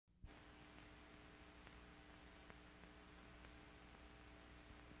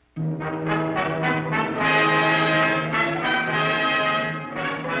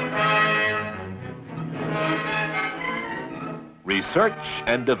Research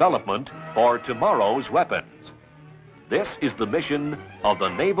and development for tomorrow's weapons. This is the mission of the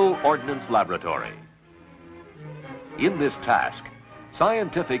Naval Ordnance Laboratory. In this task,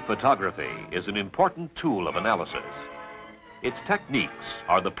 scientific photography is an important tool of analysis. Its techniques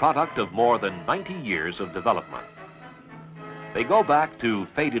are the product of more than 90 years of development. They go back to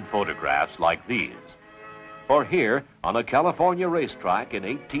faded photographs like these. For here, on a California racetrack in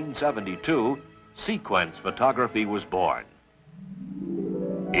 1872, sequence photography was born.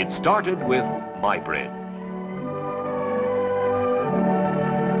 It started with Muybridge.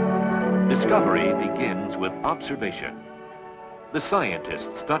 Discovery begins with observation. The scientist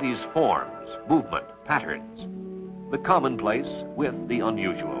studies forms, movement, patterns, the commonplace with the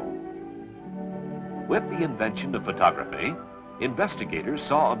unusual. With the invention of photography, investigators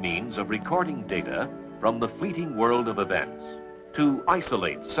saw a means of recording data from the fleeting world of events to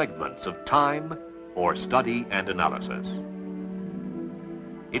isolate segments of time for study and analysis.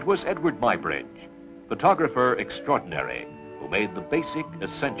 It was Edward Muybridge, photographer extraordinary, who made the basic,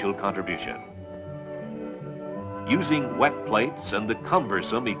 essential contribution. Using wet plates and the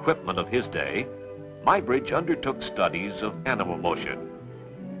cumbersome equipment of his day, Muybridge undertook studies of animal motion.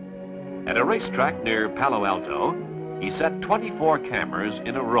 At a racetrack near Palo Alto, he set 24 cameras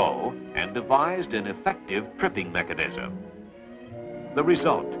in a row and devised an effective tripping mechanism. The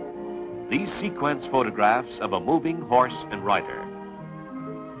result, these sequence photographs of a moving horse and rider.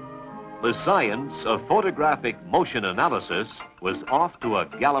 The science of photographic motion analysis was off to a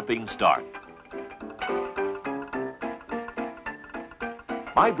galloping start.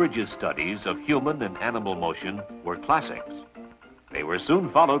 Muybridge's studies of human and animal motion were classics. They were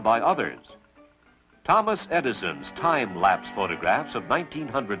soon followed by others. Thomas Edison's time-lapse photographs of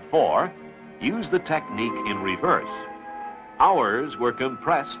 1904 used the technique in reverse. Hours were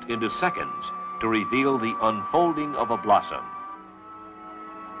compressed into seconds to reveal the unfolding of a blossom.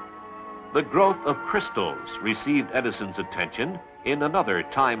 The growth of crystals received Edison's attention in another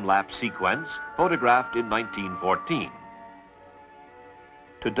time-lapse sequence photographed in 1914.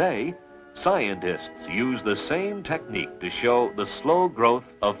 Today, scientists use the same technique to show the slow growth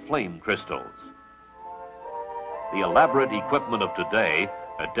of flame crystals. The elaborate equipment of today,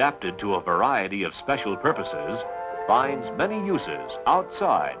 adapted to a variety of special purposes, finds many uses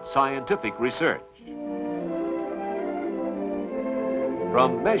outside scientific research.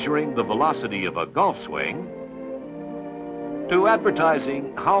 From measuring the velocity of a golf swing to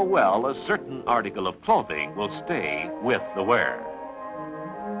advertising how well a certain article of clothing will stay with the wearer.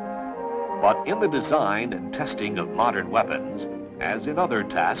 But in the design and testing of modern weapons, as in other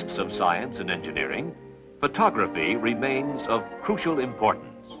tasks of science and engineering, photography remains of crucial importance.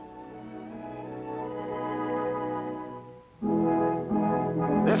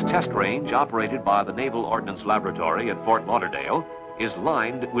 This test range, operated by the Naval Ordnance Laboratory at Fort Lauderdale, is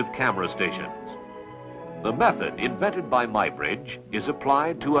lined with camera stations. The method invented by Muybridge is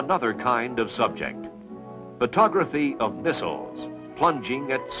applied to another kind of subject, photography of missiles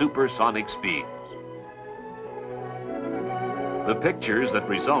plunging at supersonic speeds. The pictures that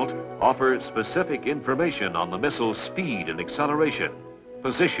result offer specific information on the missile's speed and acceleration,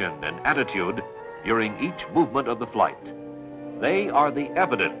 position and attitude during each movement of the flight. They are the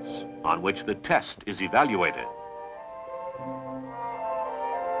evidence on which the test is evaluated.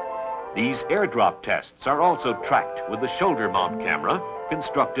 These airdrop tests are also tracked with the shoulder mount camera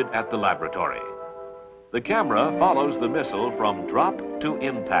constructed at the laboratory. The camera follows the missile from drop to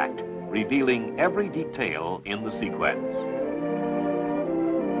impact, revealing every detail in the sequence.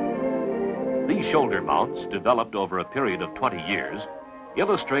 These shoulder mounts, developed over a period of 20 years,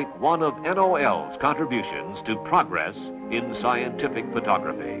 illustrate one of NOL's contributions to progress in scientific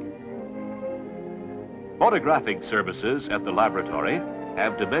photography. Photographic services at the laboratory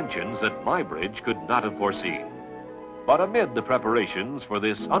have dimensions that Muybridge could not have foreseen. But amid the preparations for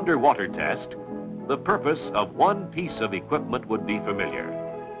this underwater test, the purpose of one piece of equipment would be familiar.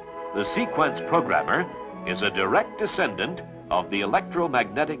 The sequence programmer is a direct descendant of the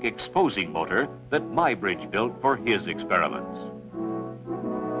electromagnetic exposing motor that Muybridge built for his experiments.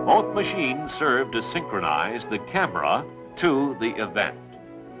 Both machines serve to synchronize the camera to the event.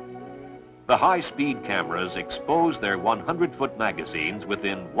 The high-speed cameras expose their 100-foot magazines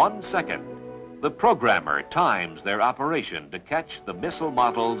within 1 second. The programmer times their operation to catch the missile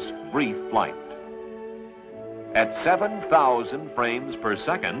model's brief flight. At 7,000 frames per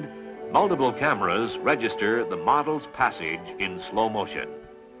second, multiple cameras register the model's passage in slow motion.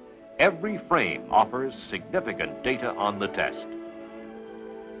 Every frame offers significant data on the test.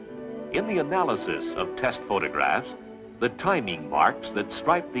 In the analysis of test photographs, the timing marks that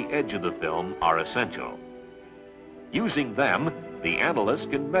stripe the edge of the film are essential. Using them, the analyst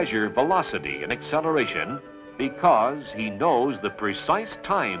can measure velocity and acceleration because he knows the precise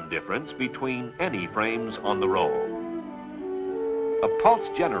time difference between any frames on the roll. A pulse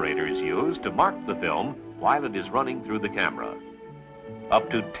generator is used to mark the film while it is running through the camera. Up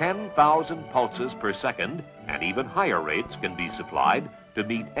to 10,000 pulses per second and even higher rates can be supplied to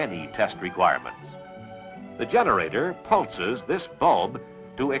meet any test requirements. The generator pulses this bulb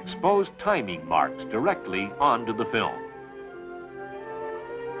to expose timing marks directly onto the film.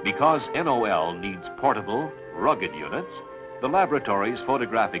 Because NOL needs portable, rugged units, the laboratory's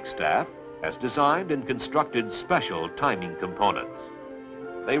photographic staff has designed and constructed special timing components.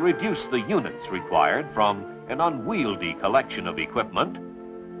 They reduce the units required from an unwieldy collection of equipment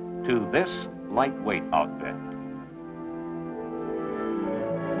to this lightweight outfit.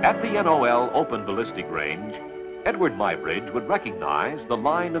 At the NOL Open Ballistic Range, Edward Muybridge would recognize the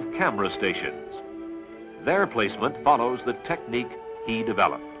line of camera stations. Their placement follows the technique he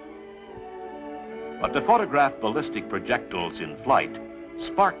developed. But to photograph ballistic projectiles in flight,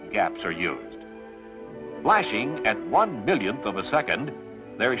 spark gaps are used. Flashing at 1/1,000,000th of a second,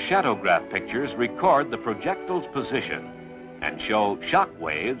 their shadowgraph pictures record the projectile's position and show shock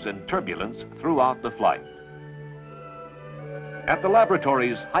waves and turbulence throughout the flight. At the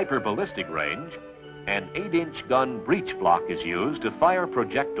laboratory's hyperballistic range, an 8-inch gun breech block is used to fire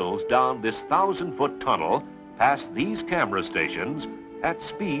projectiles down this 1,000-foot tunnel past these camera stations at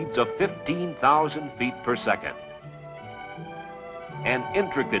speeds of 15,000 feet per second. An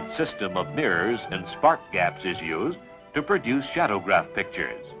intricate system of mirrors and spark gaps is used to produce shadowgraph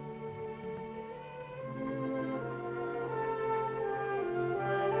pictures.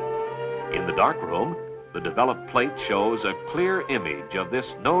 In the darkroom, the developed plate shows a clear image of this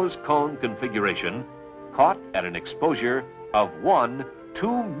nose cone configuration caught at an exposure of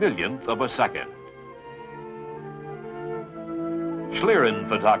 1/2,000,000th of a second. Schlieren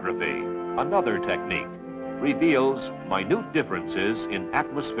photography, another technique, reveals minute differences in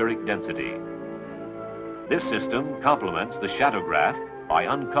atmospheric density. This system complements the shadowgraph by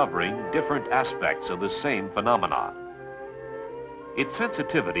uncovering different aspects of the same phenomena. Its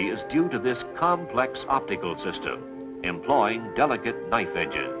sensitivity is due to this complex optical system, employing delicate knife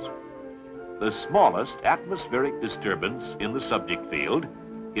edges. The smallest atmospheric disturbance in the subject field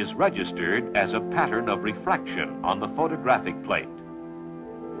is registered as a pattern of refraction on the photographic plate.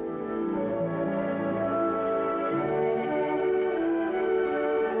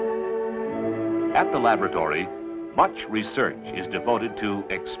 At the laboratory, much research is devoted to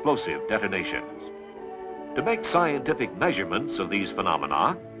explosive detonations. To make scientific measurements of these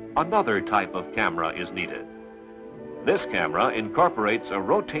phenomena, another type of camera is needed. This camera incorporates a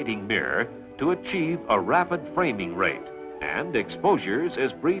rotating mirror to achieve a rapid framing rate and exposures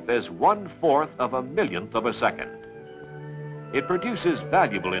as brief as 1/4 of a millionth of a second. It produces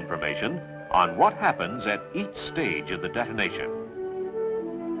valuable information on what happens at each stage of the detonation.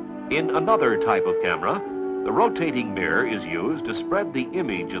 In another type of camera, the rotating mirror is used to spread the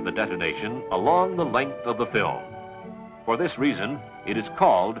image of the detonation along the length of the film. For this reason, it is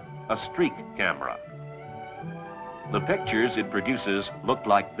called a streak camera. The pictures it produces look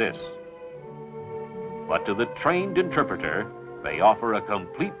like this. But to the trained interpreter, they offer a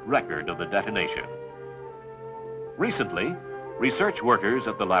complete record of the detonation. Recently, research workers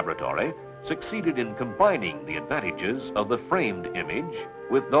at the laboratory succeeded in combining the advantages of the framed image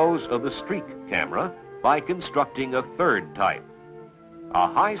with those of the streak camera by constructing a third type, a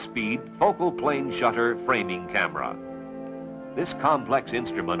high-speed focal plane shutter framing camera. This complex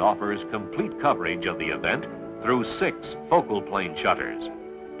instrument offers complete coverage of the event through 6 focal plane shutters,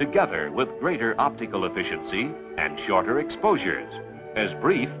 together with greater optical efficiency and shorter exposures, as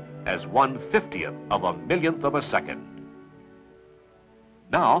brief as 1/50th of a millionth of a second.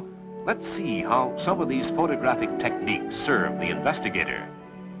 Now, let's see how some of these photographic techniques serve the investigator.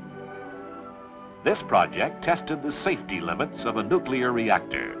 This project tested the safety limits of a nuclear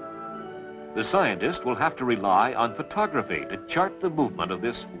reactor. The scientist will have to rely on photography to chart the movement of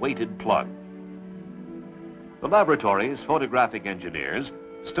this weighted plug. The laboratory's photographic engineers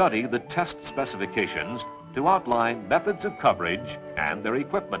study the test specifications to outline methods of coverage and their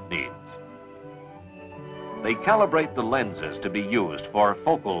equipment needs. They calibrate the lenses to be used for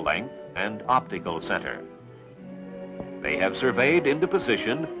focal length and optical center. They have surveyed into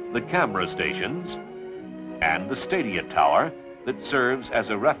position the camera stations and the stadia tower that serves as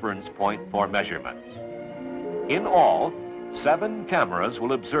a reference point for measurements. In all, 7 cameras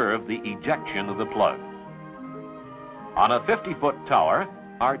will observe the ejection of the plug. On a 50-foot tower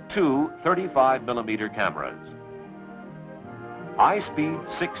are 2 35mm cameras. High-speed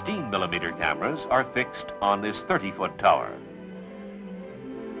 16mm cameras are fixed on this 30-foot tower.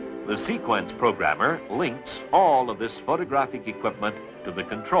 The sequence programmer links all of this photographic equipment to the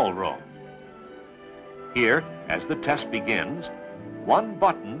control room. Here, as the test begins, one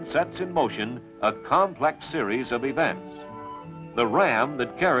button sets in motion a complex series of events. The ram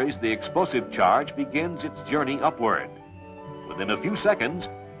that carries the explosive charge begins its journey upward. Within a few seconds,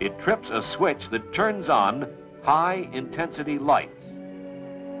 it trips a switch that turns on high-intensity lights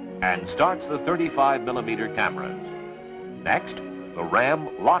and starts the 35mm cameras. Next, the ram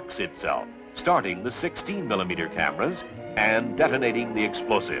locks itself, starting the 16mm cameras and detonating the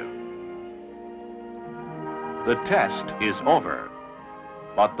explosive. The test is over,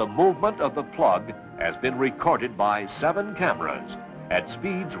 but the movement of the plug has been recorded by 7 cameras at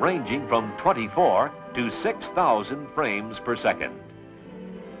speeds ranging from 24 to 6,000 frames per second.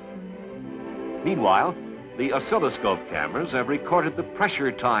 Meanwhile, the oscilloscope cameras have recorded the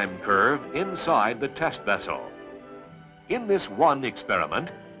pressure time curve inside the test vessel. In this one experiment,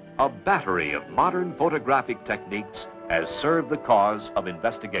 a battery of modern photographic techniques has served the cause of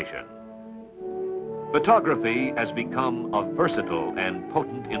investigation. Photography has become a versatile and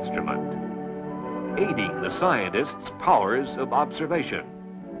potent instrument, aiding the scientists' powers of observation,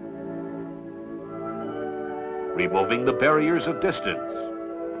 removing the barriers of distance,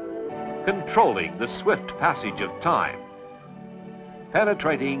 controlling the swift passage of time,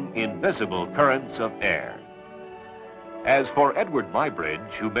 penetrating invisible currents of air. As for Edward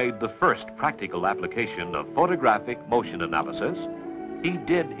Muybridge, who made the first practical application of photographic motion analysis, he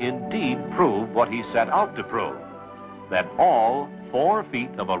did indeed prove what he set out to prove, that all 4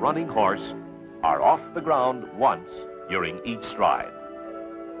 feet of a running horse are off the ground once during each stride.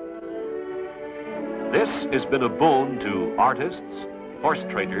 This has been a boon to artists, horse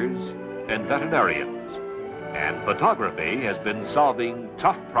traders, and veterinarians, and photography has been solving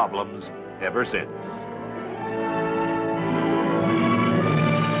tough problems ever since.